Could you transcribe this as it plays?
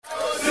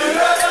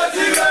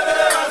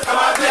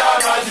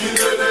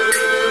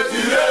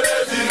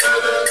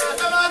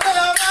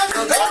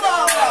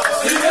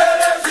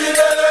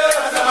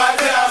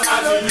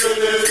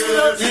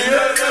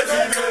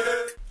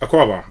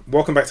Akwaba,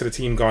 welcome back to the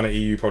Team Ghana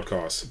EU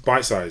podcast,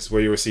 Bite Size,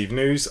 where you receive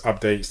news,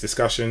 updates,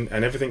 discussion,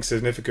 and everything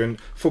significant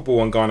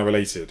football and Ghana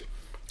related.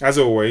 As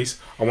always,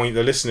 I want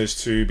the listeners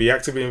to be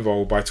actively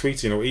involved by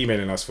tweeting or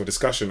emailing us for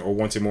discussion or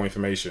wanting more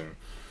information.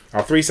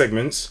 Our 3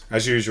 segments,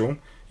 as usual,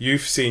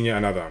 youth, senior,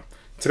 and other.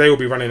 Today we'll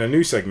be running a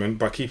new segment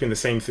by keeping the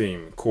same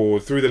theme,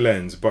 called Through the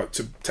Lens, but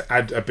to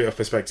add a bit of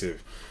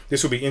perspective.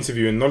 This will be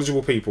interviewing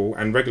knowledgeable people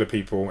and regular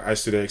people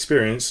as to their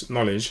experience,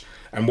 knowledge,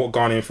 and what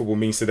Ghanaian football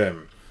means to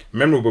them.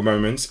 Memorable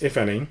moments, if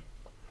any.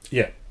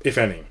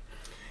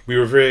 We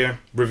revere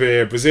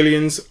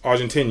Brazilians,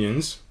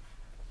 Argentinians,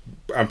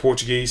 and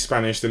Portuguese,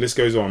 Spanish, the list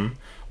goes on.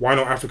 Why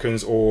not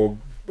Africans or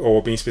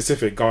being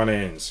specific,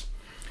 Ghanaians?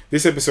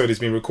 This episode has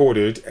been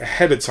recorded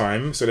ahead of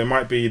time, so there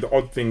might be the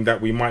odd thing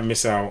that we might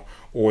miss out,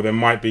 or there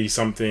might be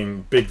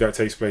something big that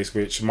takes place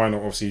which might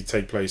not obviously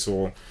take place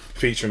or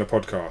feature in the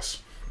podcast.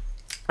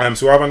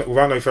 So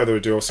without no further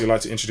ado, I'd like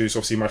to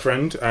introduce my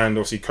friend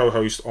and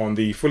co-host on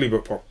the Fully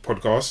Booked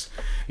podcast,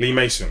 Lee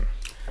Mason.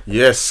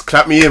 Yes,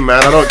 clap me in,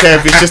 man. I don't care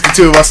if it's just the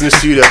two of us in the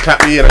studio.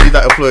 Clap me in. I need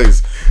that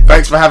applause.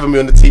 Thanks for having me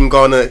on the Team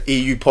Ghana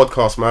EU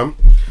podcast, man.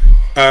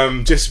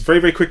 Just very,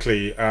 very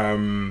quickly,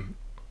 I've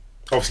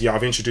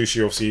introduced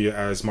you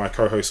as my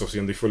co-host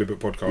on the Fully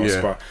Booked podcast.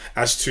 Yeah. But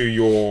as to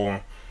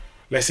your,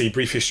 let's say,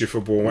 brief history of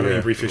football. When I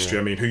mean brief history,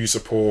 I mean who you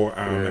support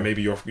and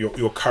maybe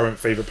your current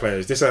favourite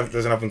players. This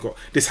doesn't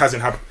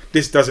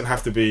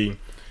have to be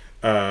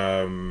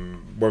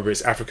whether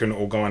it's African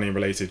or Ghanaian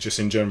related. Just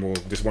in general,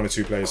 just 1 or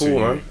 2 players. Cool,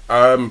 man.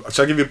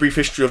 Shall I give you a brief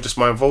history of just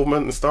my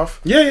involvement and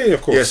stuff? Yeah,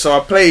 of course. Yeah, so I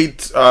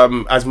played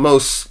as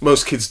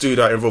most kids do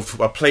that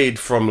involved. I played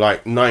from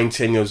like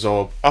 9-10 years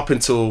old up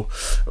until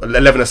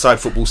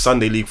 11-a-side football,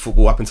 Sunday league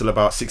football, up until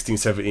about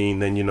 16-17.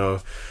 Then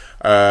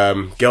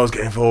girls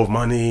get involved,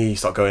 money, you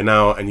start going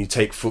out, and you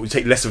take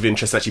less of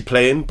interest in actually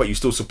playing, but you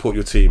still support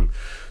your team.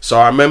 So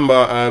I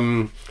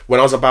remember when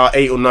I was about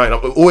 8 or 9,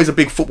 I'm always a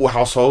big football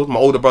household. My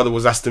older brother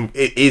is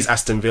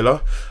Aston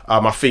Villa.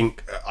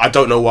 I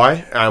don't know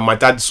why. My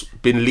dad's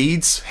been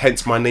Leeds,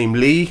 hence my name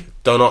Lee.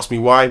 Don't ask me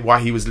why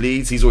he was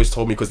Leeds. He's always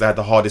told me because they had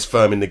the hardest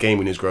firm in the game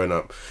when he was growing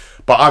up.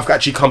 But I've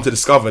actually come to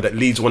discover that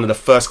Leeds were one of the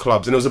first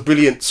clubs, and it was a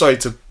brilliant. Sorry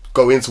to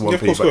go into one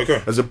thing, but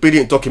there's a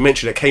brilliant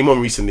documentary that came on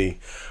recently,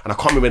 and I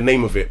can't remember the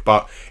name of it,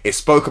 but it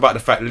spoke about the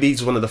fact Leeds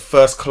was one of the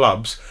first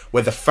clubs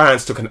where the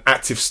fans took an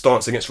active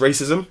stance against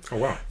racism. Oh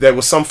wow! There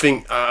was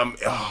something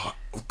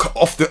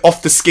off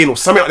the skin or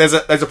something. There's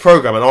a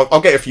program, and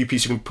I'll get a few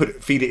pieces. You can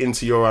feed it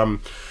into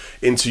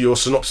your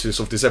synopsis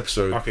of this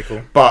episode. Okay,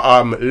 cool.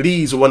 But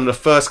Leeds were one of the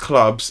first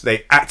clubs.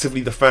 The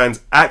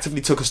fans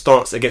actively took a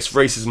stance against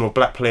racism of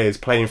black players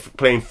playing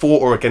for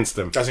or against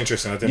them. That's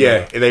interesting. I didn't know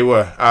that. They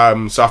were.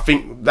 So I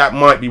think that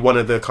might be one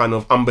of the kind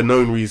of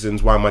unbeknown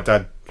reasons why my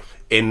dad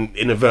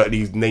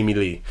inadvertently named me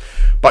Lee.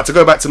 But to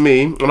go back to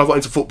me, when I got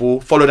into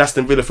football, followed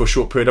Aston Villa for a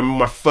short period. I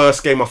remember my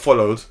first game I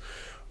followed,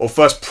 or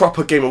first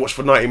proper game I watched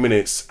for 90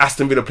 minutes,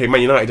 Aston Villa played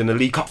Man United in the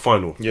League Cup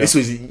final. Yeah. This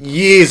was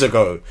years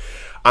ago.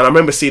 And I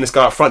remember seeing this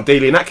guy up front,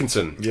 Dalian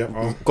Atkinson.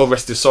 Yeah. God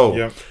rest his soul.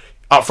 Yeah.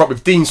 Up front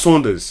with Dean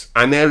Saunders.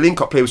 And their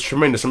link-up play was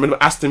tremendous. I remember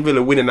Aston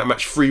Villa winning that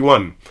match 3-1.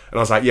 And I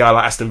was like, yeah, I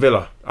like Aston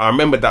Villa. I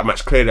remember that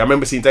match clearly. I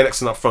remember seeing Dalian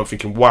Atkinson up front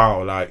thinking,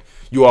 wow, like,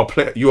 you're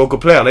a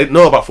good player. I didn't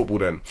know about football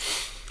then.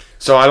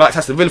 So I liked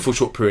Aston Villa for a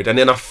short period. And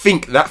then I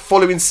think that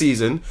following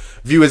season,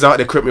 viewers out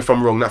there, correct me if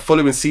I'm wrong, that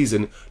following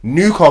season,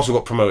 Newcastle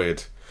got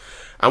promoted.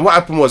 And what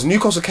happened was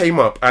Newcastle came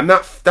up, and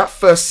that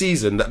first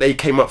season that they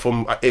came up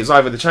from, it was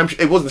either the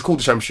Championship, it wasn't called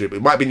the Championship,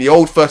 it might have been the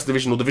old First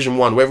Division or Division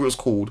 1, whatever it was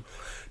called.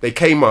 They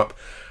came up.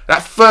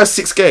 That first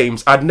 6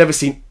 games, I'd never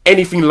seen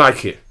anything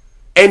like it.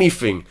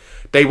 Anything.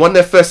 They won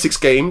their first 6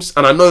 games,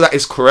 and I know that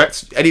is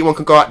correct. Anyone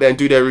can go out there and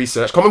do their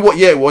research. I can't remember what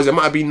year it was. It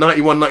might have been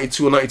 91,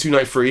 92, or 92,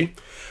 93.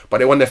 But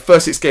they won their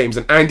first 6 games,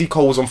 and Andy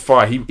Cole was on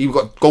fire. He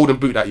got Golden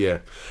Boot that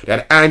year. They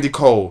had Andy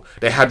Cole.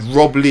 They had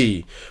Rob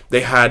Lee.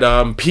 They had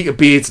Peter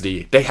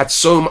Beardsley. They had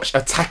so much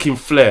attacking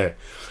flair.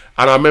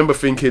 And I remember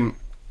thinking,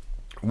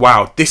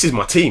 wow, this is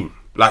my team.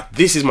 Like,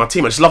 this is my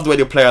team. I just love the way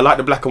they play. I like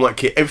the black and white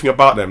kit, everything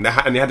about them. They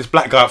had this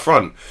black guy up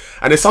front.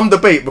 And there's some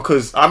debate,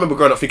 because I remember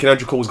growing up thinking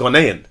Andrew Cole was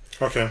Ghanaian.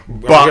 Okay.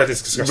 But, we had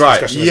this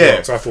discussion as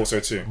well, so I thought so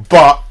too.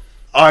 But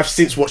I've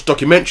since watched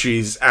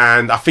documentaries,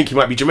 and I think he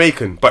might be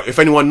Jamaican. But if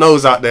anyone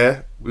knows out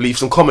there, leave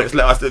some comments.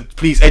 Let us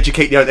please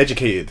educate the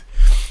uneducated.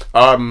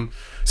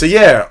 So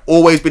yeah,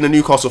 always been a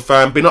Newcastle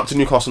fan. Been up to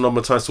Newcastle a number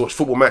of times to watch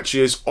football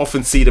matches.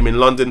 Often see them in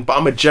London, but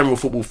I'm a general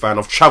football fan.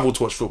 I've travelled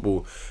to watch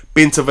football.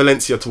 Been to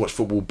Valencia to watch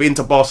football. Been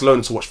to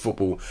Barcelona to watch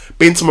football.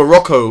 Been to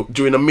Morocco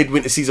during a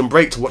midwinter season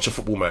break to watch a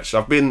football match.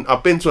 I've been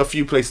to a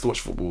few places to watch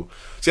football.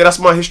 So yeah, that's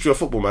my history of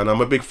football, man.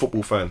 I'm a big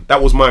football fan.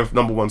 That was my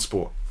number 1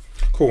 sport.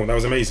 Cool, that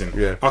was amazing.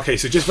 Yeah. Okay,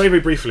 so just very, very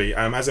briefly,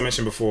 as I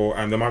mentioned before,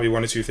 there might be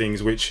one or two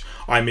things which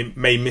I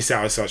may miss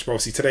out as such, but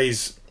obviously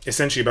today's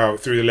essentially about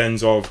through the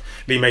lens of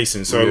Lee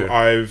Mason. So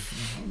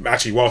I've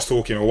actually, whilst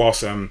talking or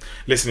whilst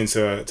listening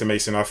to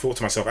Mason, I thought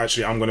to myself,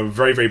 actually, I'm going to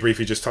very, very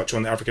briefly just touch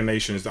on the African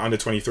nations, the under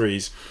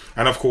 23s,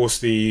 and of course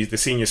the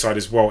senior side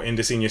as well in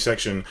the senior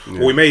section.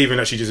 Or we may even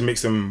actually just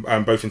mix them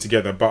both in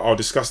together, but I'll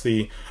discuss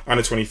the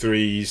under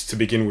 23s to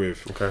begin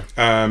with. Okay.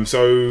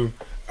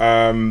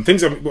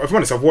 Things if I'm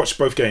honest, I've watched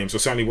both games, or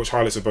certainly watched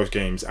highlights of both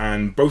games,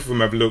 and both of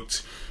them have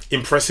looked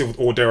impressive,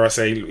 or dare I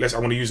say, I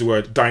want to use the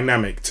word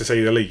dynamic to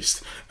say the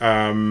least.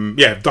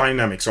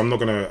 Dynamic. So I'm not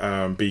going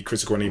to be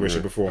critical in any way,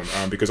 shape or form,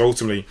 because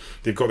ultimately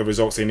they've got the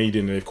results they needed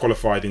and they've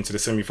qualified into the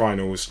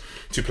semi-finals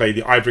to play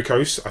the Ivory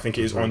Coast. I think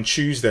it is on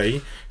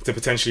Tuesday to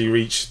potentially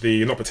reach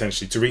the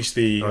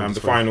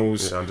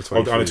finals of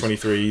the under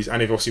 23s,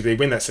 and if they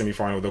win that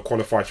semi-final, they'll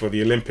qualify for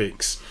the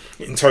Olympics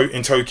in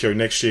Tokyo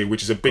next year,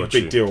 which is a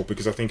big deal,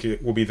 because I think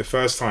it will be the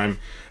first time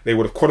they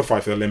would have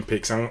qualified for the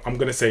Olympics, and I'm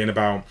going to say in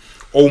about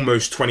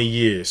almost 20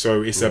 years.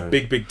 So it's a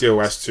big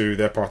deal as to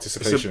their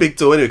participation. It's a big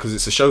deal anyway because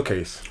it's a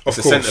showcase. It's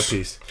a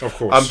centerpiece. Of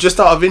course. Just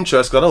out of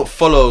interest, because I don't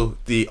follow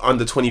the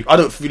under 20. I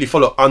don't really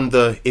follow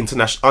under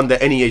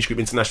any age group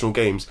international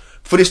games.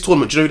 For this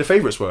tournament, do you know who the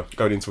favourites were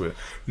going into it?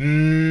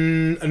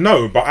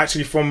 No, but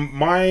actually from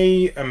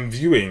my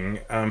viewing,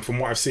 from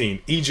what I've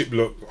seen, Egypt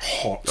looked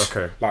hot.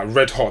 Okay. Like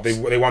red hot.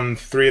 They won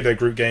 3 of their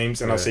group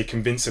games, and I'd say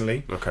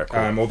convincingly. Okay,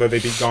 cool. Although they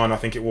beat Ghana, I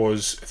think it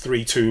was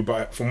 3-2,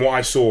 but from what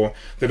I saw,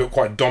 they looked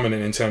quite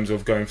dominant in terms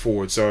of going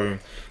forward. So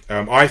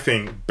I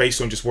think,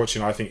 based on just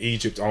watching, I think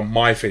Egypt are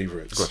my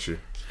favourites. Got you.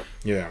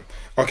 Yeah.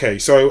 Okay.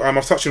 So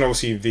I've touched on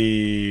obviously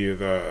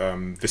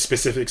the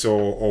specifics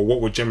or what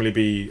would generally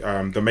be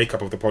the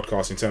makeup of the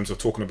podcast in terms of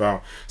talking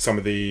about some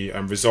of the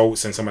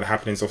results and some of the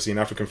happenings obviously in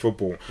African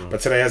football.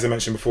 But today, as I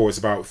mentioned before, it's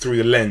about through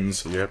the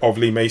lens of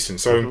Lee Mason.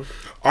 So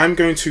I'm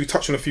going to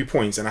touch on a few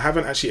points, and I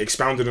haven't actually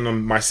expounded on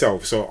them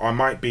myself. So I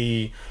might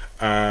be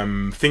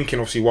thinking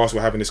obviously whilst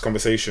we're having this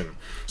conversation.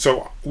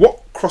 So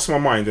what crossed my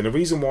mind, and the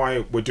reason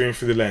why we're doing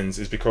through the lens,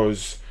 is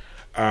because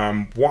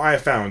what I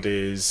found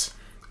is,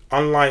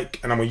 unlike,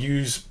 and I'm going to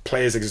use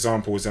players as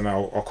examples and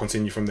I'll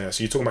continue from there.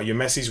 So you're talking about your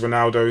Messis,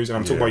 Ronaldos, and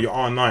I'm talking about your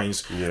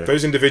R9s. Yeah.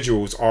 Those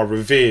individuals are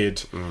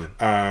revered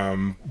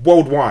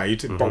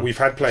worldwide, but we've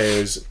had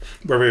players,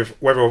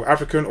 whether of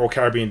African or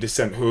Caribbean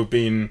descent, who have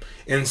been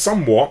in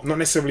somewhat, not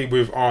necessarily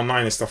with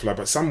R9 and stuff like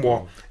that, but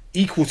somewhat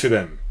equal to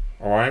them.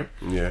 All right,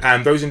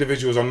 and those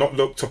individuals are not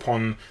looked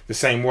upon the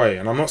same way.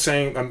 And I'm not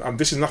saying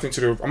this is nothing to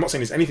do. I'm not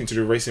saying it's anything to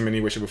do with racism in any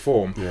way, shape, or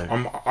form.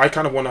 I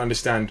kind of want to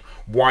understand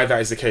why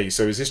that is the case.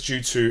 So is this due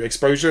to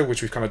exposure,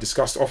 which we've kind of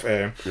discussed off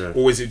air,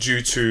 or is it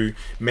due to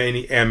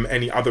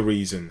any other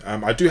reason?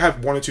 I do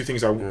have one or two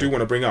things I do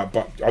want to bring up,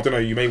 but I don't know.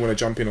 You may want to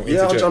jump in or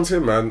interject. Yeah, I'll jump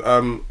in,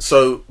 man.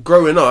 So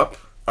growing up,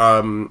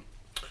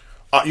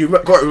 you've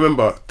got to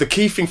remember the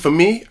key thing for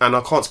me, and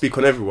I can't speak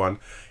on everyone.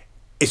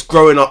 It's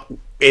growing up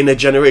in a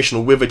generation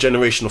or with a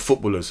generation of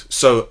footballers.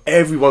 So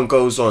everyone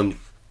goes on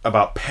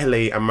about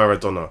Pele and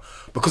Maradona.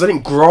 Because I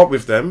didn't grow up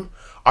with them,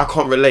 I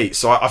can't relate.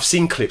 So I've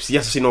seen clips.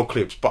 Yes, I've seen old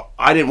clips, but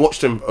I didn't watch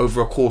them over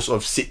a course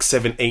of 6,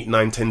 7, 8,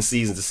 9, 10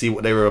 seasons to see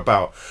what they were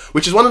about.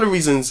 Which is one of the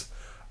reasons,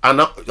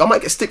 and I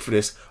might get stick for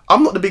this,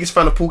 I'm not the biggest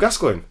fan of Paul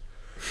Gascoigne.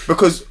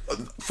 Because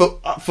for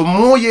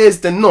more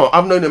years than not,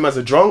 I've known him as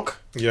a drunk,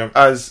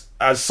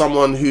 as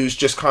someone who's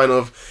just kind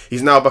of,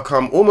 he's now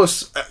become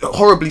almost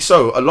horribly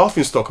so a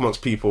laughingstock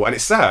amongst people, and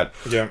it's sad.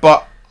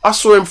 But I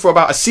saw him for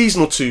about a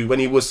season or two when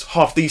he was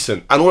half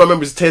decent, and all I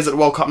remember is tears at the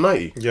World Cup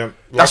 90.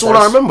 That's all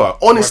I remember,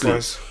 honestly.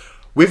 Likewise.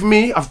 With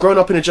me, I've grown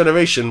up in a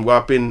generation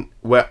where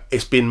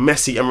it's been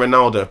Messi and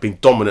Ronaldo have been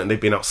dominant and they've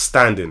been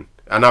outstanding.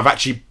 And I've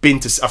actually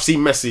I've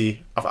seen Messi.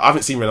 I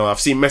haven't seen Ronaldo. I've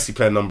seen Messi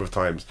play a number of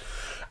times,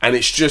 and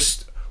it's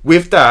just,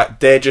 with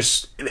that, they're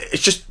just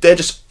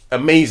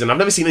amazing. I've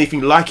never seen anything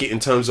like it in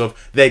terms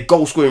of their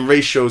goal scoring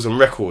ratios and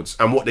records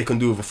and what they can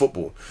do with a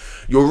football.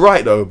 You're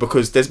right though,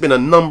 because there's been a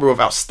number of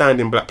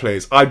outstanding black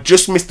players. I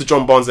just missed the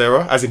John Barnes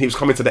era, as in he was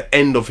coming to the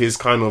end of his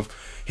kind of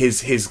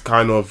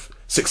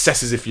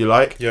successes, if you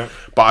like.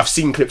 But I've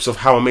seen clips of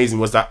how amazing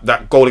was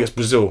that goal against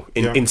Brazil,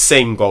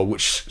 insane goal,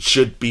 which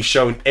should be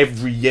shown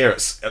every year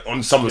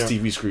on someone's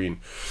TV screen.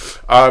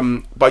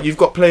 But you've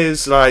got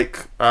players like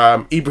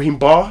Ibrahim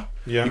Bar.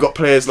 You've got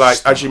players like,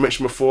 as you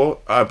mentioned before,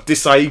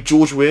 Desai,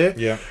 George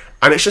Weah.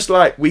 And it's just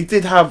like, we've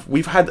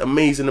had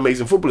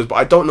amazing footballers, but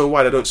I don't know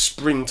why they don't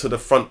spring to the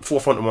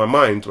forefront of my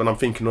mind when I'm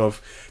thinking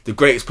of the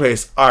greatest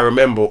players I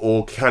remember,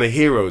 or kind of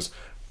heroes.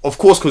 Of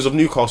course, because of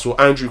Newcastle,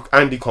 Andrew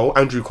Cole,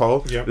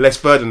 Les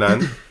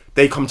Ferdinand,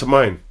 they come to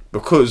mind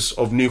because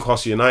of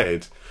Newcastle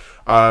United.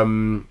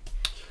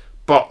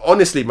 But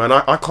honestly, man,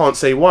 I can't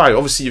say why.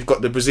 Obviously, you've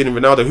got the Brazilian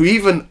Ronaldo, who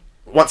even,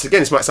 once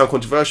again, this might sound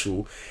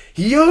controversial,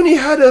 he only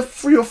had a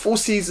 3 or 4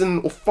 season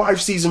or 5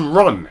 season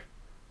run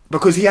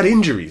because he had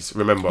injuries,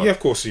 remember? Yeah, of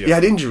course, He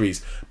had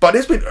injuries. But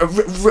there's been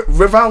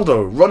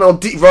Rivaldo,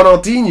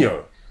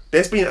 Ronaldinho.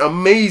 There's been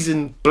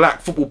amazing black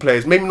football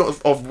players, maybe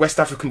not of West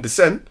African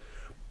descent,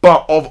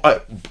 but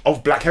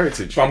of black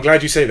heritage. But I'm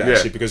glad you say that Yeah.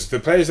 actually, because the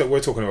players that we're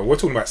talking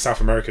about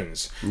South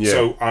Americans. Yeah.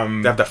 So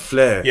They have that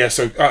flair. yeah,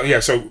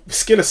 so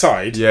skill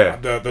aside, Yeah.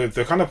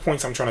 the kind of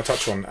points I'm trying to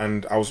touch on,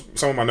 and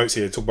some of my notes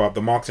here talk about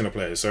the marketing of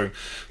players. So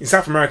in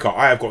South America,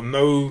 I have got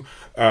no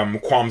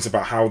qualms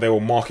about how they will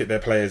market their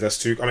players as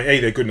to, I mean,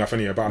 they're good enough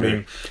anyway, but I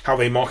mean how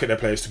they market their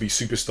players to be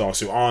superstars.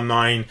 So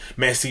R9,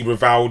 Messi,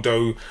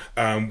 Rivaldo,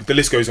 the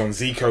list goes on.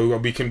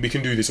 Zico, we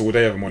can do this all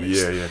day, if I'm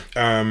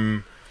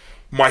honest.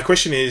 My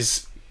question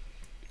is,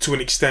 to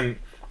an extent,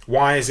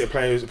 why is it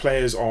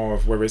players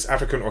of whether it's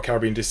African or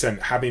Caribbean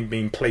descent having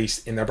been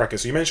placed in their bracket?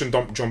 So you mentioned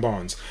John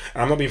Barnes,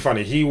 and I'm not being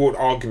funny. He would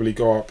arguably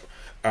go up,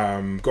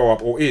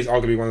 or is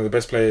arguably one of the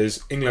best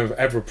players England have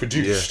ever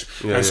produced,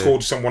 and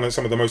scored some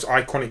of the most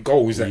iconic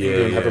goals that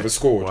England have ever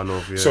scored.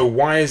 So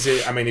why is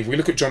it? I mean, if we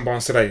look at John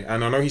Barnes today,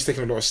 and I know he's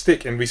taken a lot of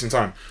stick in recent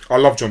time. I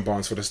love John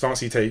Barnes for the stance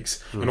he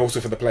takes, and also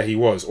for the player he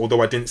was.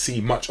 Although I didn't see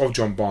much of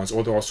John Barnes,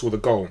 although I saw the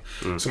goal.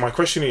 So my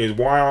question is,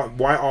 why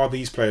are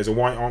these players, or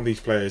why aren't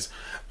these players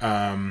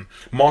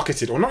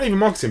marketed, or not even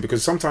marketing?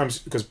 Because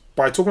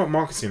by talking about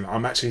marketing,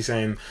 I'm actually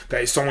saying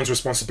that it's someone's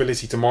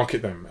responsibility to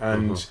market them,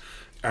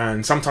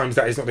 and sometimes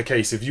that is not the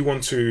case. If you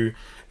want to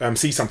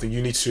see something,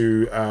 you need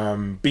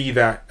to be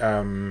that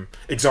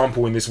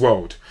example in this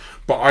world.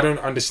 But I don't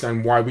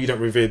understand why we don't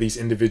revere these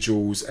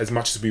individuals as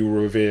much as we will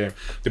revere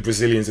the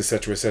Brazilians,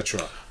 etc.,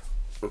 etc.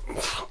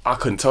 I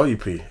couldn't tell you,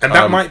 P. And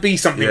that might be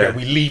something that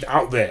we leave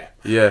out there.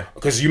 Yeah.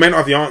 Because you may not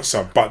have the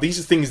answer, but these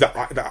are things that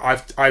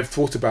I've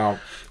thought about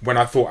when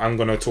I thought I'm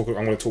gonna talk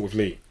with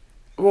Lee.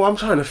 Well, I'm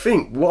trying to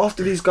think. What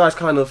after these guys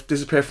kind of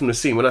disappear from the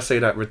scene? When I say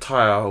that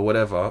retire or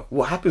whatever,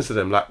 what happens to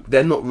them? Like,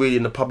 they're not really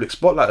in the public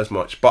spotlight as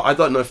much. But I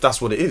don't know if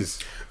that's what it is.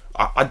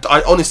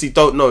 I honestly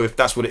don't know if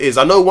that's what it is.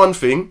 I know one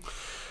thing.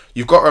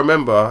 You've got to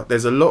remember,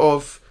 there's a lot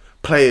of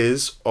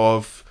players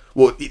of,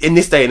 well, in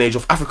this day and age,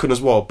 of African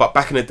as well, but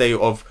back in the day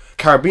of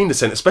Caribbean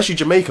descent, especially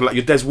Jamaican, like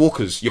your Des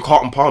Walkers, your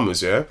Carlton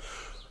Palmers, yeah?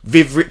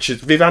 Viv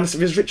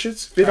Anderson,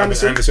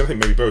 I think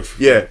maybe both.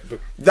 Yeah.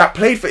 That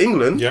played for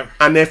England,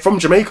 and they're from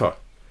Jamaica.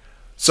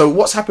 So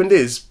what's happened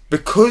is,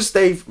 because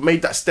they've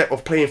made that step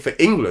of playing for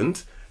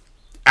England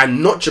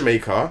and not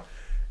Jamaica,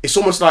 it's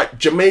almost like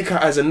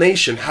Jamaica as a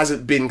nation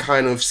hasn't been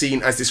kind of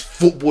seen as this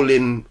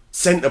footballing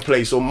centre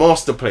place or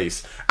master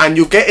place. And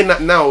you're getting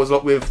that now as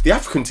like with the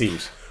African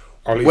teams.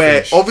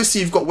 Where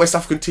obviously you've got West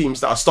African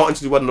teams that are starting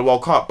to do well in the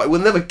World Cup, but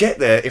we'll never get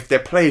there if their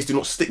players do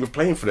not stick with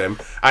playing for them,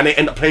 and they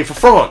end up playing for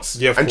France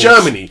and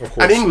Germany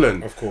and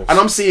England. Of course. And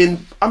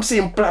I'm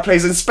seeing black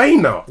players in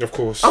Spain now. Of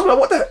course. I'm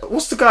like,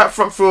 what's the guy up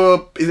front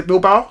for? Is it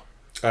Bilbao?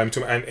 And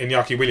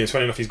Iñaki Williams.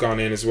 Funny enough, he's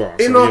Ghanaian as well.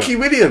 Iñaki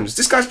Williams.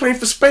 This guy's playing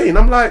for Spain.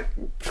 I'm like,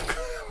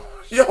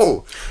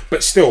 yo.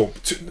 But still,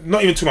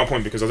 not even to my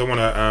point, because I don't want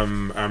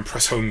to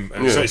press home.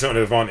 And it's not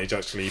an advantage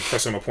actually.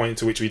 Press home a point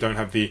to which we don't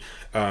have the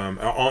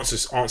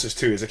answers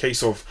to. It's a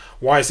case of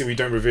why is it we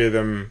don't revere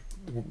them,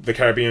 the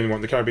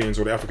Caribbeans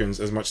or the Africans,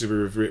 as much as we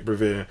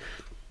revere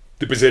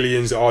the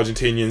Brazilians, the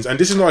Argentinians. And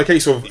this is not a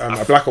case of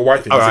a black or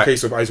white thing. It's a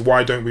case of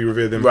why don't we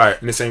revere them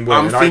in the same way?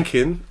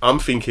 I'm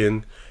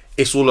thinking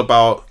it's all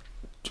about.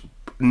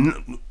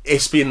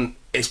 It's been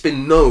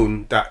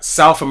known that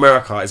South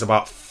America is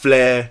about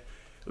flair.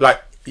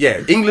 Like,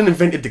 yeah, England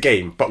invented the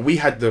game, but we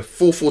had the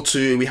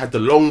 4-4-2, we had the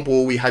long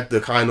ball, we had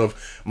the kind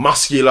of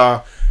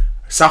muscular.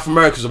 South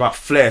America's about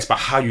flair. It's about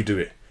how you do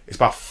it. It's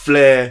about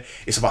flair.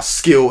 It's about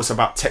skill. It's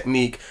about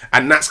technique,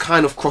 and that's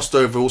kind of crossed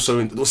over.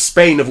 Also,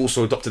 Spain have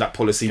also adopted that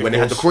policy when they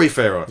had the Cruyff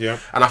era. Yeah.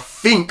 And I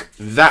think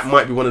that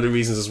might be one of the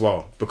reasons as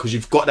well, because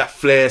you've got that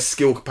flair,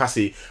 skill,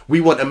 capacity. We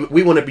want to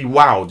be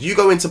wowed. You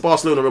go into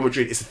Barcelona, Real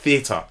Madrid, it's a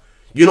theatre.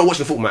 You're not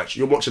watching a football match.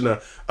 You're watching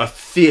a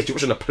theatre. You're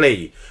watching a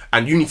play,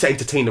 and you need to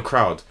entertain the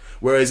crowd.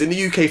 Whereas in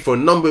the UK, for a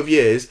number of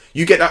years,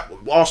 you get that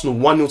Arsenal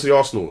 1-0 to the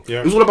Arsenal. Yeah.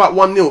 It was all about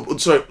 1-0.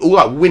 Sorry, all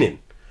about winning,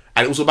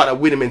 and it was about that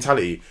winning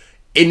mentality.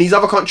 In these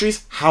other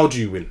countries, how do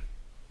you win?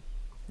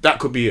 That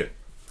could be it.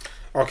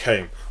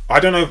 Okay, I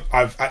don't know if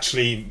I've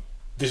actually.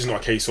 This is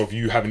not a case of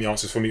you having the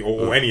answers for me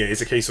or any.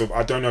 It's a case of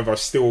I don't know if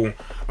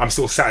I'm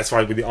still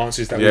satisfied with the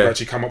answers that we've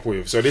actually come up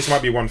with. So this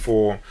might be one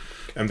for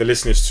the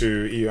listeners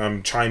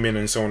to chime in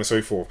and so on and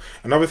so forth.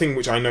 Another thing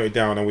which I noted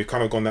down, and we've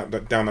kind of gone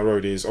down the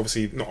road, is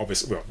obviously not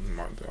obvious. Well,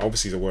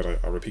 obviously is a word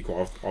I repeat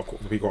quite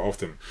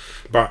often,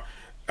 but.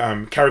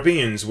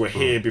 Caribbeans were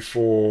here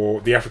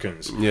before the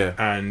Africans,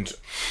 and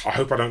I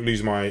hope I don't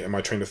lose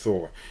my train of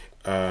thought.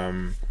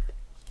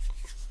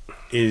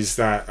 Is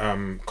that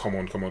come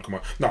on?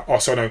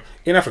 No,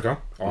 in Africa,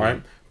 all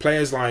right.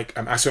 Players like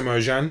Asamoah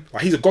Gyan,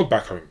 like he's a god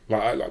back home.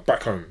 Like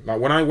back home. Like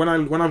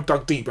when I've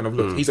dug deep and I've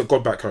looked, he's a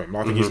god back home.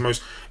 Like I think he's the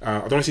most. I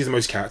don't want to say he's the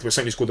most capped, but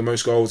certainly scored the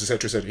most goals,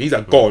 etc., etc. He's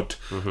a god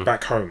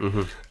back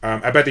home.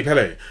 Abedi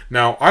Pele.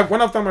 Now,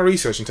 when I've done my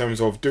research in terms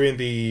of doing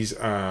these,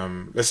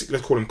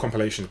 let's call them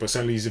compilations, but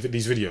certainly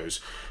these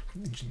videos.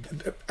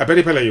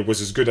 Abedi Pele was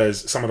as good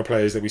as some of the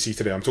players that we see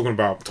today. I'm talking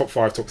about top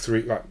 5, top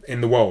 3, like in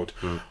the world.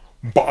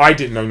 But I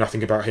didn't know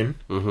nothing about him.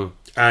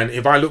 And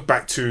if I look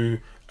back to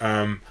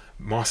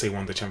Marseille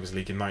won the Champions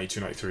League in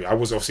 92-93. I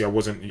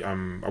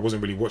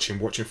wasn't really watching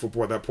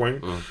football at that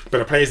point. But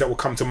the players that will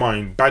come to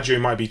mind, Baggio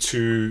might be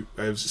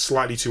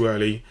slightly too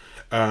early.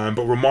 But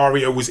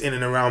Romario was in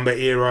and around the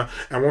era,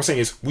 and what I'm saying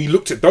is we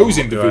looked at those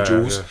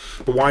individuals,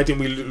 but why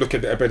didn't we look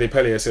at the Abedi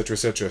Pele, etc.,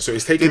 etc.? So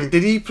it's taking. Was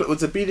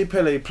the Abedi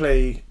Pele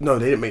play? No,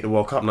 they didn't make the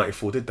World Cup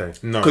 '94, did they?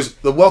 No, because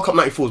the World Cup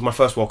 '94 was my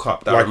first World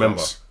Cup that I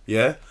remember.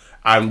 Yeah.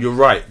 And you're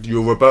right,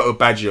 you're Roberto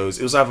Baggio's.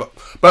 It was either,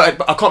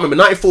 but I can't remember,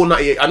 94,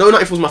 98. I know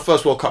 94 was my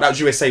first World Cup. That was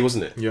USA,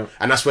 wasn't it? Yeah.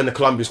 And that's when the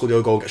Colombians scored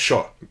the goal and got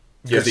shot.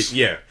 Yes. Because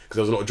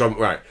there was a lot of drama.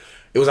 Right.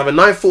 It was either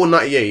 94,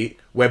 98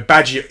 where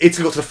Baggio,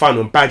 Italy got to the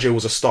final and Baggio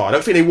was a star. I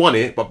don't think they won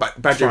it, but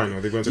Baggio.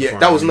 Final, they went to the final.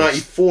 That was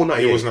 94,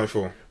 98. It was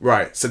 94.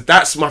 Right. So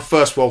that's my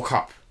first World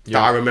Cup that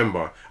I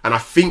remember. And I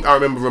think I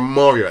remember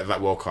Romario at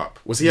that World Cup.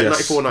 Was he at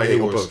 94, 98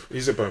 or both?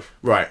 He's at both.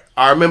 Right.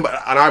 I remember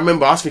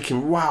I was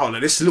thinking, wow,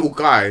 like this little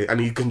guy, and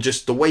he can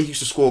just, the way he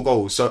used to score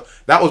goals. So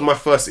that was my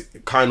first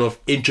kind of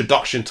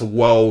introduction to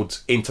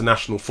world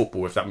international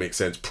football, if that makes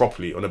sense,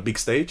 properly on a big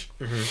stage.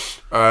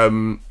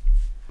 Mm-hmm.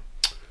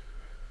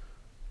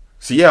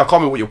 So yeah, I can't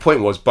remember what your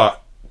point was,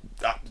 but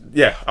I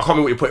can't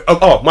remember what your point.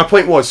 Oh, my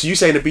point was, so you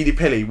saying Abedi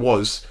Pele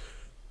was,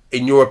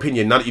 in your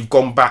opinion, now that you've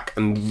gone back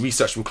and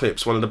researched some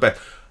clips, one of the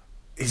best.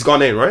 He's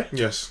Ghanaian, right?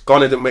 Yes.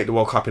 Ghana didn't make the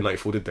World Cup in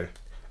 '94, did they?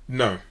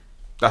 No.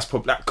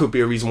 That could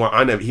be a reason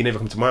why he never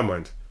come to my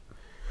mind.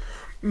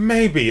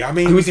 Maybe. I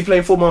mean, who was he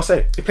playing for?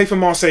 Marseille. He played for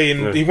Marseille,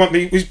 and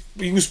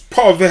he was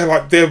part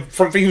of their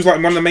front. He was like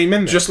one of the main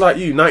men there. Just like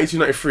you, 92,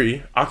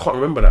 93. I can't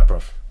remember that,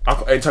 bruv.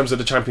 In terms of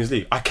the Champions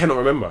League, I cannot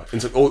remember.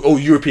 Or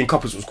European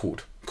Cup as it was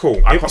called.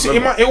 Cool.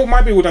 It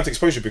might be all down to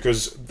exposure,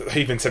 because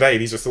even today,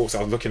 these are thoughts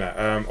I was looking at.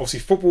 Obviously,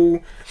 football.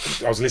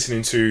 I was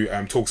listening to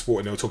TalkSport,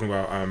 and they were talking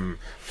about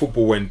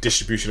football and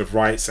distribution of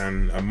rights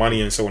and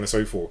money and so on and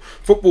so forth.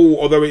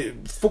 Football,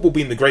 football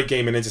being the great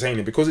game and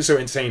entertaining, because it's so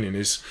entertaining,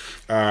 is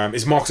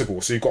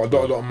marketable. So you've got a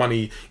lot of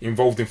money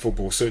involved in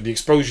football. So the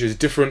exposure is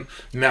different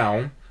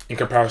now in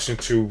comparison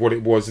to what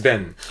it was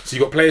then. So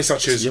you've got players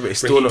such as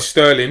Raheem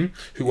Sterling,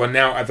 who are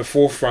now at the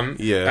forefront,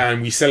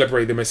 and we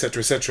celebrate them,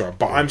 etc., etc.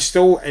 But I'm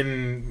still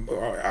in.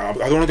 I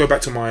don't want to go back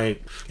to my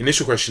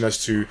initial question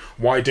as to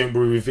why don't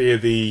we revere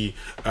the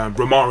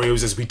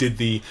Romarios as we did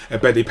the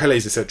Abedi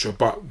Peles, etc.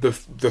 But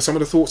some of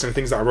the thoughts and the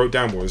things that I wrote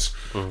down was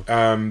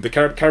the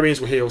Caribbeans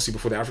were here obviously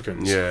before the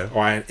Africans. Yeah.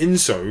 And in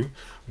so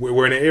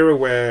we're in an era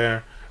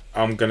where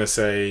I'm gonna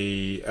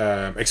say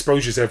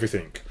exposure is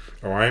everything.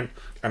 All right.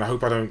 And I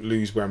hope I don't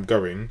lose where I'm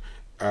going.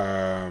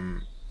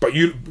 But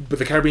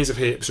the Caribbeans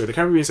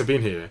have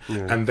been here,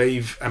 and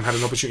they've had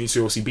an opportunity to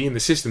obviously be in the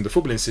system, the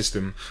footballing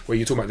system, where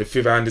you're talking about the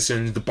Viv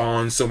Andersons, the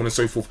Barnes, so on and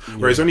so forth.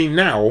 Whereas only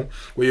now,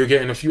 where you're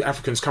getting a few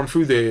Africans come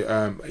through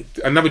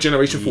another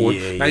generation forward,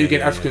 now you're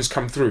getting Africans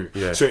come through.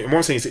 Yeah. So what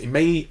I'm saying is that it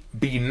may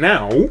be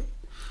now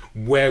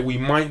where we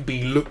might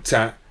be looked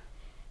at,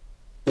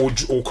 or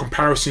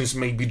comparisons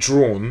may be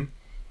drawn,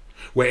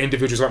 where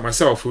individuals like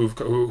myself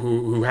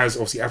who has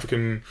obviously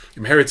African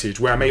heritage,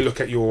 where I may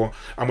look at Hudson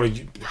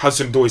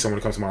Odoi, someone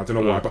who comes to mind, I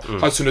don't know why, but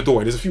Hudson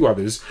Odoi, there's a few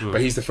others, but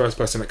he's the first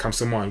person that comes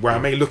to mind, where I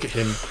may look at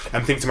him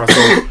and think to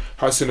myself,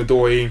 Hudson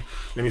Odoi,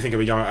 let me think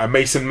of a young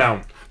Mason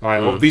Mount.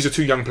 These are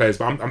two young players,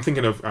 but I'm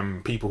thinking of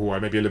people who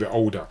are maybe a little bit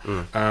older,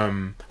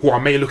 who I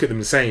may look at them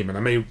the same, and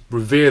I may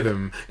revere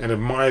them and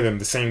admire them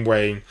the same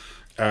way,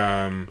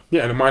 and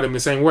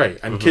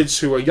kids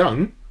who are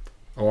young,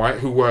 all right,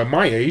 who were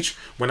my age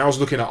when I was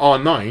looking at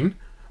R9,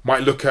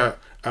 might look at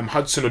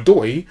Hudson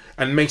Odoi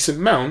and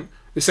Mason Mount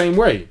the same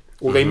way,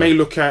 or they may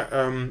look at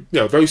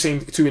those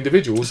same two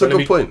individuals. That's a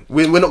good point.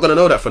 We're not going to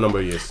know that for a number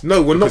of years.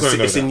 No, we're not going to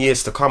know. It's in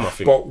years to come, I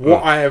think. But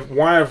why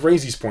I've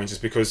raised these points is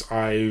because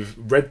I've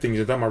read things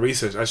and done my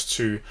research as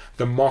to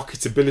the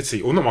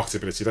marketability, or not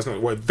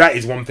marketability. That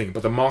is one thing,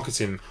 but the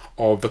marketing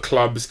of the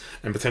clubs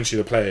and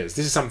potentially the players.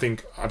 This is something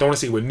I don't want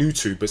to say we're new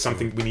to, but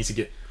something we need to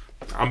get.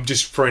 I'm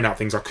just throwing out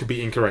things. I could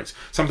be incorrect.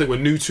 Something we're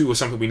new to, or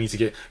something we need to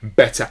get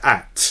better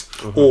at,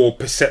 or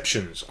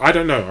perceptions. I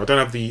don't know. I don't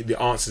have the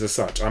answers as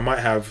such. I might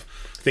have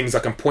things I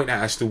can point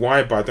at as to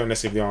why, but I don't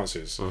necessarily have the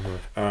answers.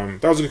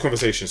 That was a good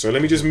conversation. So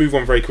let me just move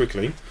on very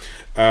quickly.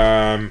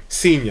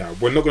 Senior.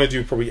 We're not going to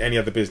do probably any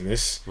other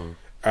business.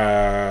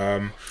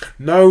 No.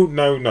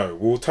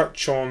 We'll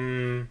touch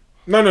on.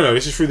 No.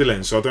 This is through the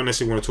lens, so I don't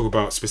necessarily want to talk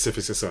about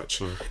specifics as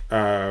such.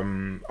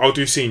 I'll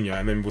do senior,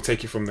 and then we'll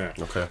take it from there.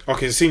 Okay.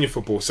 So senior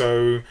football.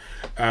 So,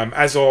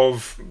 as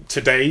of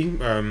today,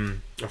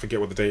 I forget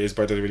what the date is,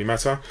 but it doesn't really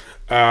matter.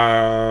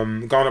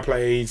 Ghana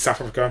played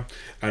South Africa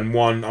and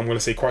won. I'm going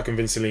to say quite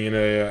convincingly in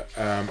a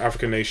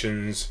African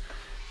Nations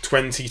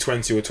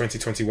 2020 or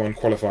 2021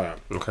 qualifier.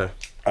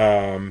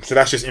 So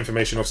that's just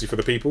information, obviously, for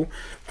the people.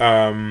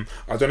 I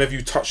don't know if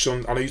you touched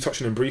on. I know you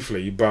touched on them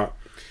briefly, but.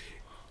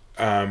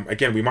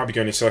 Again, we might be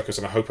going in circles,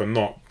 and I hope I'm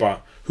not.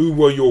 But who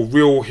were your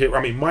real hero?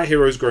 I mean, my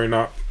heroes growing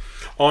up.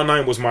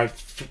 R9 was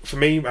for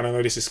me, and I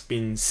know this has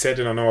been said,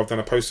 and I know I've done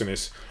a post on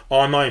this.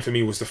 R9 for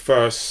me was the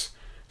first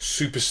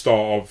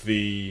superstar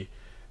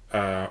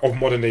of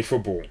modern day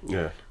football.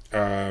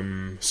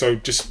 So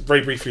just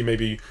very briefly,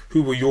 maybe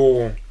who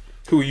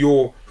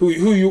who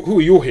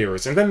are your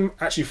heroes, and then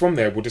actually from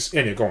there we'll just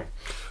go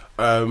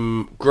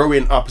on.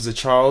 Growing up as a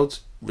child,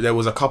 there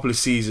was a couple of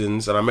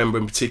seasons, and I remember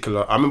in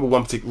particular. I remember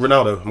one particular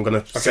Ronaldo. I'm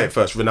gonna say it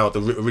first. Ronaldo,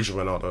 the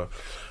original Ronaldo.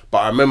 But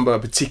I remember a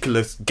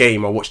particular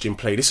game I watched him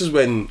play. This is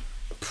when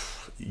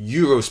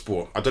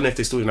Eurosport. I don't know if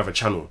they still even have a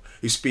channel.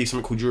 It used to be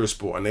something called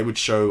Eurosport, and they would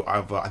show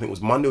either I think it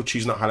was Monday or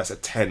Tuesday night highlights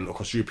at 10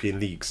 across European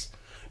leagues.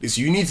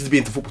 You needed to be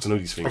into football to know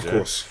these things. Of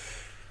course.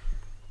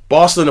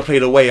 Barcelona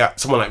played away at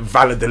someone like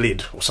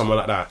Valladolid or someone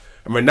like that,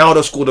 and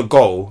Ronaldo scored a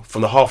goal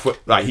from the halfway.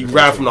 Like he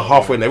ran from the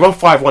halfway line. They run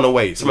 5-1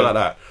 away, something like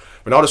that.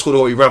 Ronaldo scored a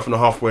goal. He ran from the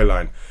halfway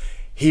line.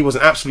 He was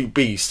an absolute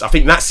beast. I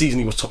think that season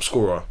he was top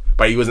scorer,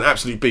 but he was an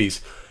absolute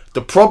beast.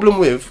 The problem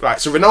with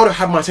so Ronaldo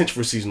had my attention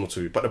for a season or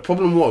two, but the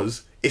problem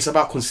was it's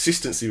about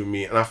consistency with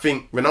me, and I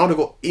think Ronaldo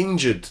got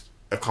injured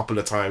a couple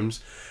of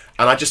times,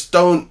 and I just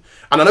don't.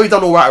 And I know he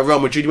done all right at Real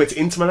Madrid. He went to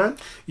Inter Milan.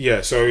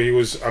 Yeah, so he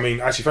was. I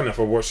mean, actually, funny enough,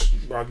 I watched.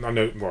 I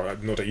know, well,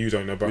 not that you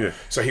don't know, but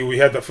so he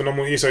had that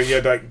phenomenal year. So he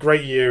had that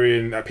great year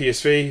at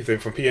PSV. Then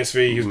from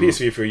PSV, he was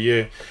PSV for a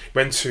year.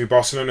 Went to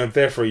Barcelona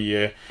there for a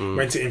year.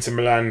 Went to Inter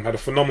Milan. Had a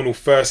phenomenal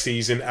first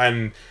season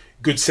and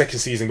good second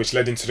season, which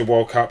led into the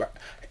World Cup.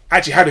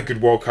 Actually had a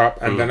good World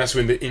Cup, and then that's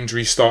when the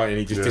injuries started, and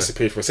he just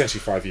disappeared for essentially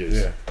 5 years.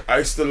 Yeah, I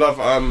used to love.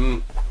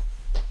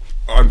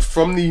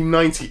 From the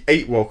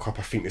 '98 World Cup,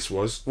 I think this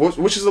was,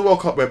 which is the World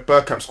Cup where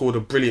Bergkamp scored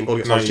a brilliant goal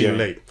against Argentina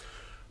late.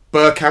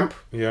 Bergkamp,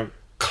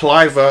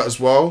 Cliver as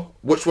well.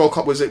 Which World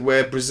Cup was it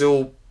where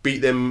Brazil beat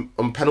them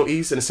on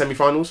penalties in the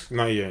semi-finals?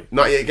 98.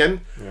 98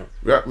 again.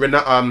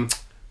 Yeah.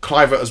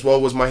 Cliver as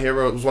well was my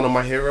hero. Was one of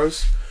my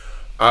heroes.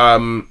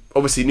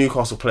 Obviously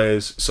Newcastle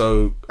players,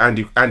 so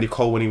Andy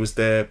Cole when he was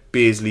there,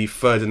 Beardsley,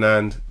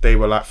 Ferdinand, they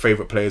were like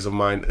favourite players of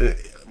mine.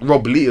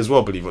 Rob Lee as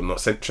well, believe it or not,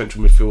 central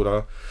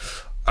midfielder.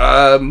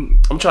 I'm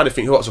trying to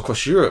think who else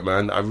across Europe,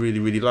 man, I really,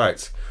 really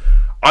liked.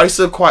 I used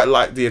to quite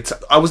like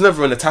I was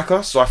never an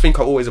attacker, so I think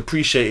I always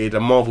appreciated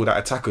and marvelled at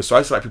attackers, so I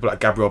used to like people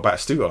like Gabriel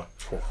Batistuta.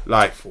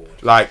 Like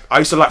I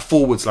used to like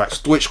forwards like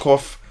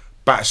Stoichkov,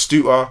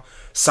 Batistuta,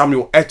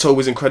 Samuel Eto'o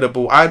was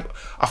incredible. I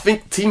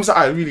think teams that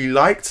I really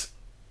liked,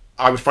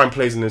 I would find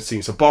players in the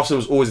team. So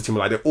Barcelona was always a team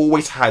like they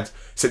always had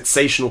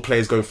sensational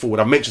players going forward.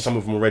 I mentioned some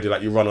of them already,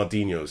 like your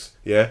Ronaldinho's.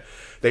 Yeah,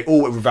 they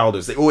all were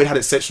Rivaldo's. They always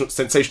had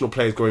sensational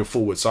players going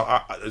forward. So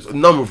a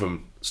number of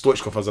them,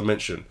 Stoichkov as I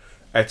mentioned,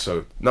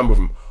 Eto'o, number of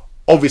them.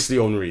 Obviously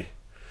Henry.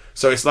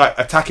 So it's like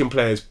attacking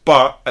players,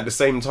 but at the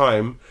same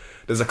time,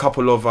 there's a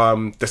couple of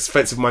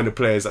defensive-minded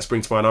players that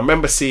spring to mind. I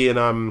remember seeing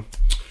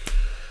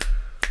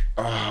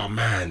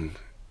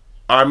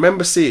I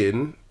remember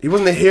seeing, he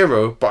wasn't a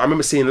hero, but I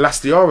remember seeing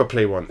Lastiara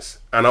play once,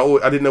 and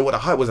I didn't know what the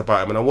hype was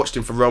about him, and I watched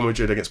him for Real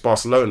Madrid against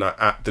Barcelona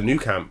at the Nou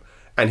Camp,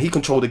 and he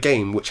controlled a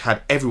game which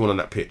had everyone on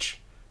that pitch.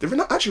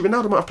 Actually,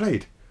 Ronaldo might have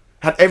played.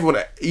 Had everyone,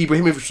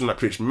 Ibrahimovic was on that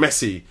pitch,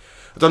 Messi.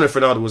 I don't know if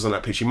Ronaldo was on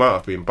that pitch, he might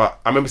have been, but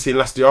I remember seeing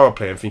Lastiara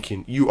play and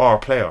thinking, you are a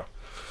player.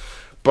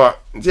 But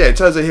yeah, in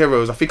terms of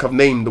heroes, I think I've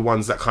named the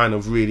ones that kind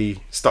of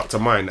really stuck to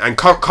mind. And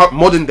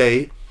modern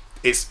day,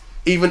 it's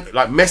even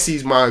like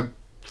Messi's my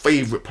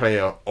favourite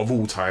player of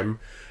all time,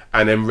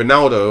 and then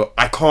Ronaldo,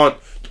 I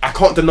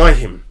can't deny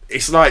him.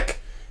 It's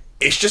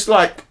just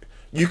like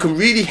you can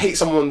really hate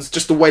someone's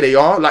just the way they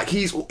are. Like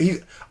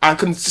I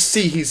can just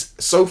see he's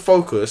so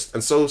focused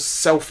and so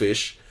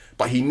selfish,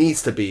 but he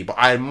needs to be. But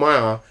I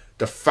admire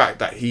the fact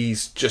that he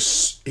is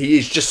just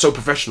so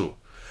professional.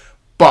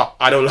 But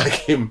I don't like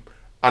him,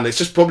 and it's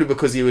just probably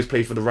because he always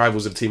played for the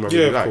rivals of the team I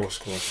really like. Of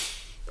course.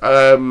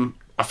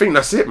 I think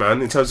that's it,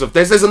 man. In terms of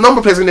there's a number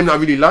of players in him that I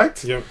really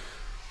liked. Yeah.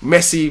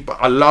 Messi, but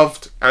I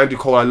loved Andy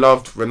Cole. I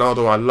loved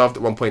Ronaldo. I loved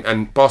at one point,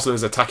 and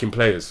Barcelona's attacking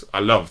players. I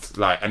loved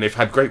and they've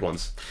had great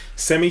ones.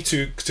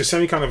 To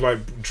kind of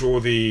like draw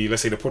the,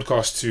 let's say, the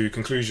podcast to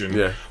conclusion.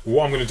 Yeah.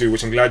 What I'm going to do,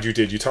 which I'm glad you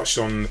did, you touched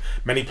on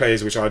many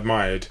players which I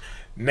admired.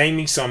 Name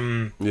me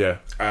some. Yeah.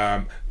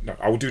 No,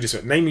 I will do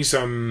this. Name me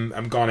some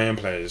Ghanaian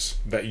players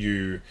that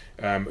you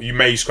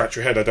may scratch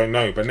your head. I don't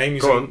know, but name me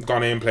some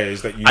Ghanaian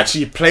players that you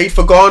actually played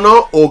for Ghana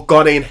or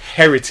Ghanaian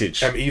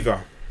heritage.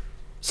 Either.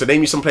 So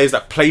name me some players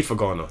that played for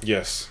Ghana.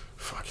 Yes.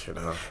 Fucking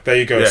hell. There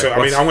you go. Yeah, so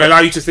I mean, I'm going to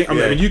allow you to think. I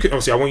mean, you can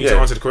obviously. I want you to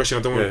answer the question.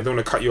 I don't want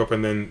to cut you up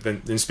and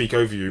then speak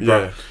over you.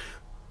 But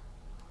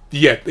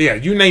yeah.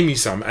 You name me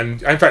some,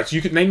 and in fact,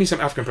 you could name me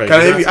some African players. Can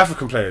I name you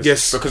African players?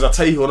 Yes. Because I'll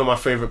tell you who one of my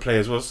favourite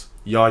players was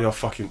Yaya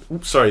fucking.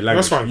 Oops, sorry,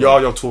 language. That's fine.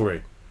 Yaya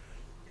Toure.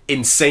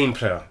 Insane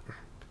player.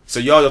 So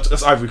Yaya,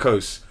 that's Ivory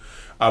Coast.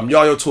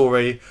 Yaya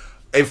Toure.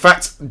 In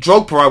fact,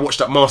 Drogba I watched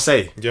at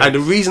Marseille, and the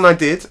reason I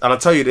did, and I'll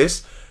tell you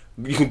this.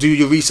 You can do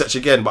your research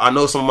again, but I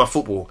know some of my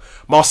football.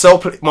 Marseille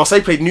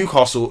played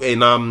Newcastle in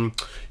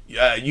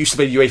used to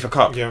be the UEFA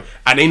Cup,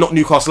 and they knocked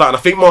Newcastle out. And I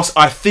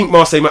think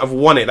Marseille might have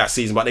won it that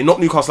season, but they knocked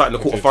Newcastle out in the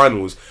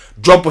quarterfinals.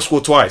 Drogba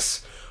scored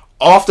twice.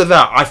 After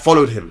that, I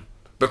followed him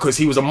because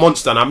he was a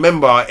monster. And I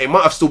remember it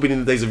might have still been in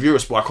the days of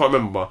Eurosport. I can't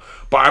remember,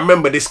 but I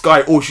remember this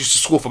guy always used to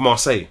score for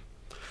Marseille.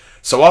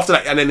 So after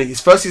that, and then his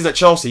first season at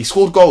Chelsea, he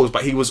scored goals,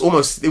 but it was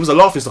a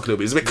laughing stock a little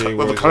bit. It was a bit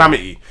of a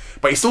calamity,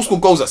 but he still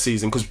scored goals that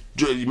season because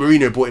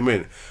Mourinho brought him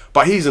in.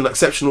 But he's an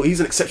exceptional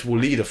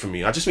leader for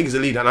me. I just think he's a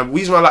leader, and the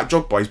reason why I like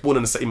Drogba,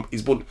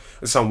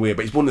 it sounds weird,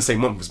 but he's born the same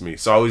month as me,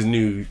 so I always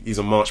knew he's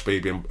a March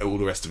baby and all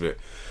the rest of it.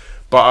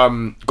 But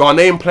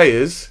Ghanaian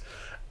players,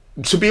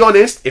 to be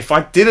honest, if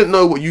I didn't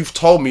know what you've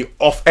told me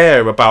off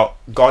air about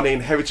Ghanaian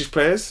heritage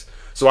players,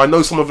 so I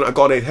know some of them are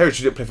Ghanaian heritage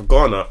who didn't play for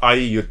Ghana,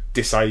 i.e. your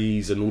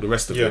Desai's and all the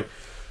rest of it.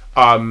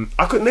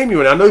 I couldn't name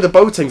you any. I know the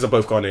Boatengs are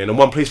both Ghanaian, and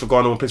one plays for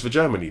Ghana, one plays for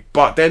Germany,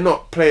 but they're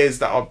not players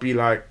that I'd be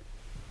like,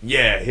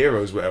 yeah,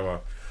 heroes, whatever.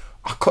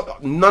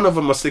 None of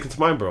them are sticking to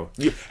mind, bro.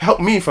 Help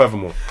me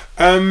furthermore.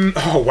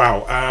 Oh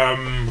wow.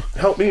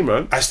 Help me,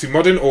 man. As to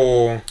modern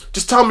or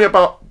just tell me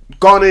about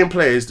Ghanaian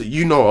players that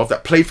you know of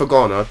that play for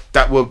Ghana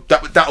that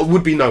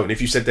would be known if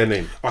you said their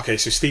name. Okay,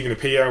 so Stephen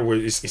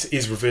Appiah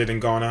is revered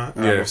in Ghana,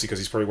 obviously because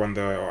he's probably one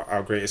of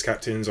our greatest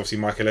captains. Obviously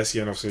Michael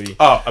Essien, obviously.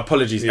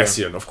 Apologies,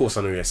 Essien. Of course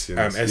I know Essien.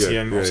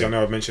 Essien, obviously I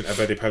know I've mentioned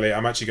Abedi Pele.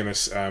 I'm actually going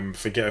to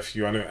forget a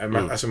few. I know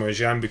Asamoah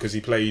Gyan because he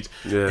played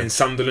in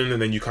Sunderland,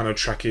 and then you kind of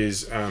track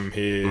his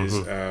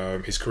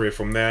career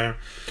from there.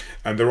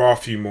 And there are a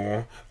few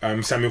more.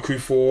 Samuel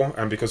Kufor,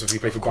 and because he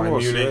played for Bayern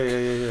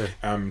Munich.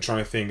 I'm trying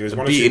to think. There's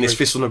one beating his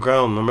fist on the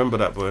ground. I remember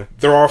that, boy.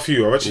 There are a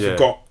few. I've actually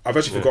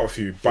forgot a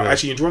few. But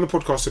actually, enjoying the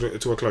podcast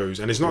to a close,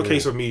 and it's not a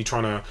case of me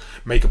trying to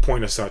make a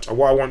point as such.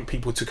 What I want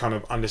people to kind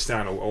of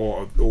understand,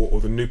 or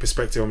the new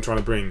perspective I'm trying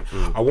to bring.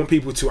 I want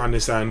people to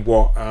understand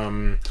what.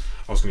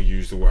 I was going to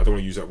use the word. I don't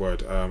want to use that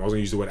word. I was going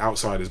to use the word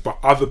outsiders, but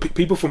other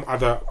people from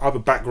other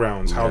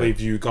backgrounds, how they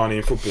view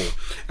Ghanaian football.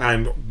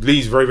 And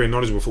Lee's very, very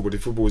knowledgeable football.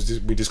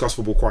 We discuss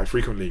football quite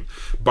frequently,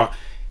 but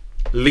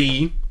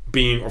Lee,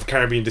 being of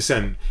Caribbean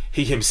descent,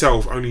 he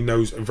himself only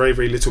knows a very,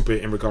 very little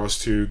bit in regards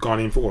to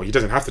Ghanaian football. He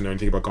doesn't have to know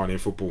anything about Ghanaian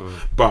football,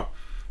 but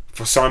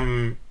for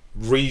some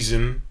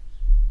reason,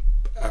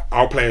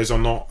 our players are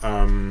not.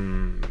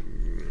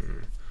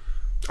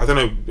 I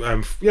don't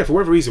know. For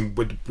whatever reason,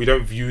 we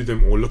don't view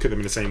them or look at them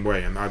in the same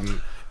way, and I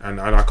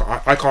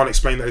can't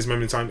explain that at this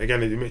moment in time.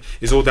 Again,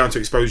 it's all down to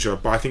exposure,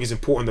 but I think it's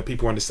important that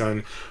people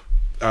understand.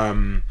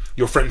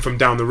 Your friend from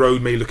down the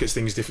road may look at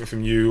things different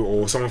from you,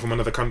 or someone from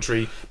another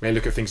country may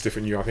look at things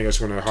different from you. I think I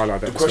just want to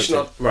highlight that. The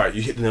question,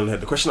 you hit the nail on the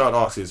head. The question I'd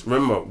ask is: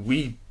 remember,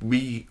 we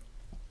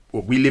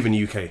live in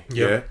the UK,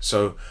 yeah.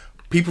 So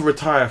people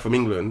retire from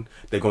England,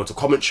 they go into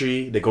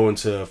commentary, they go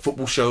into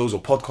football shows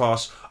or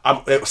podcasts.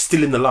 I'm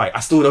still in the light. I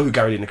still know who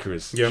Gary Lineker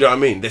is. Yep. Do you know what I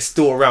mean? They're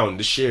still around.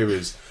 The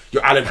Shearers,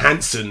 your Alan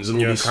Hansons,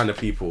 and all these kind of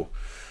people.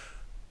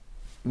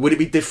 Would it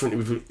be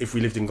different if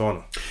we lived in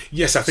Ghana?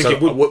 Yes, I think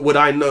it would. Would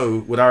I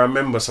know? Would I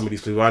remember some of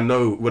these players?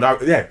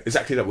 Yeah,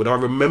 exactly that. Would I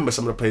remember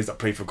some of the players that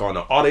played for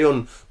Ghana? Are they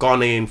on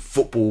Ghanaian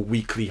football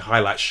weekly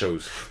highlight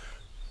shows?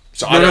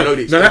 So I don't know.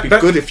 It'd be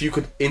good if you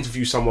could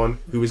interview someone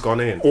who is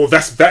Ghanaian. Or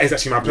that is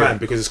actually my plan,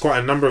 because there's quite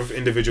a number of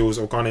individuals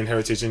of Ghanaian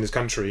heritage in this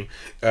country,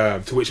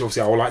 to which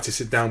obviously I would like to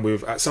sit down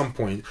with at some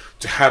point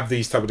to have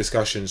these type of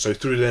discussions. So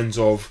through the lens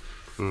of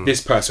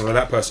this person or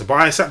that person. But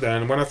I sat there,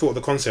 and when I thought of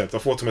the concept, I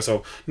thought to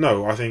myself,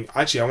 no, I think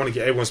actually I want to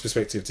get everyone's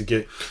perspective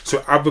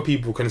so other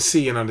people can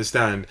see and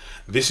understand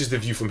this is the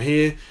view from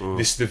here,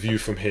 this is the view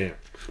from here.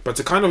 But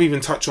to kind of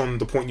even touch on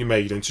the point you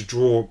made and to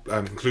draw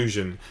a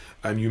conclusion,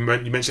 you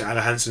mentioned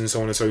Alan Hansen and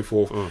so on and so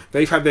forth.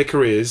 They've had their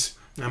careers,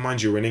 and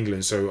mind you, we're in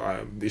England,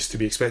 so it's to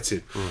be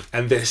expected.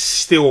 And they're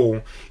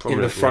still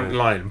in the front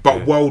line,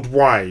 but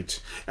worldwide.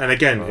 And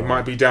again, it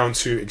might be down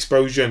to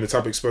exposure and the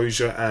type of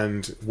exposure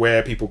and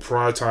where people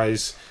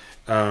prioritise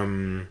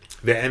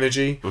their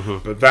energy.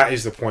 But that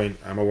is the point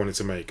I wanted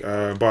to make.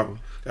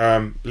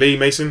 Lee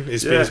Mason,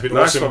 it's been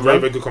nice awesome, very,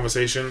 very good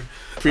conversation.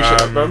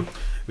 Appreciate it, man.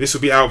 This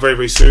will be out very,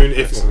 very soon.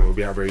 It will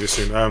be out very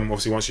soon.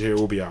 Obviously, once you hear it,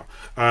 will be out.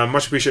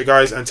 Much appreciated,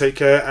 guys, and take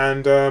care.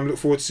 And look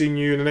forward to seeing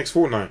you in the next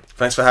fortnight.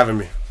 Thanks for having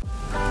me.